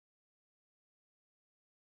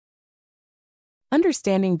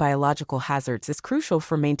Understanding biological hazards is crucial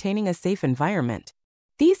for maintaining a safe environment.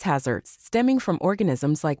 These hazards, stemming from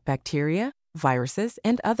organisms like bacteria, viruses,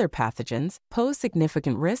 and other pathogens, pose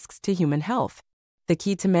significant risks to human health. The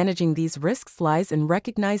key to managing these risks lies in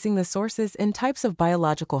recognizing the sources and types of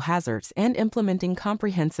biological hazards and implementing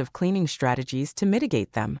comprehensive cleaning strategies to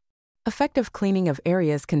mitigate them. Effective cleaning of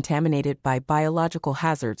areas contaminated by biological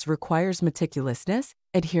hazards requires meticulousness,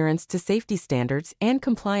 adherence to safety standards, and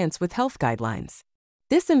compliance with health guidelines.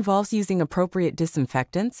 This involves using appropriate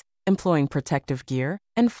disinfectants, employing protective gear,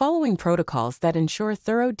 and following protocols that ensure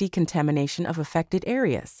thorough decontamination of affected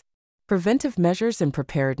areas. Preventive measures and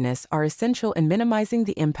preparedness are essential in minimizing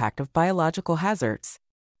the impact of biological hazards.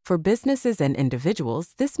 For businesses and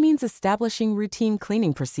individuals, this means establishing routine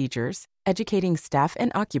cleaning procedures, educating staff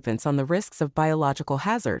and occupants on the risks of biological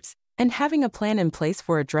hazards, and having a plan in place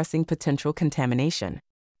for addressing potential contamination.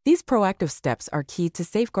 These proactive steps are key to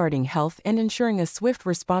safeguarding health and ensuring a swift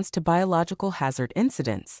response to biological hazard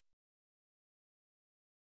incidents.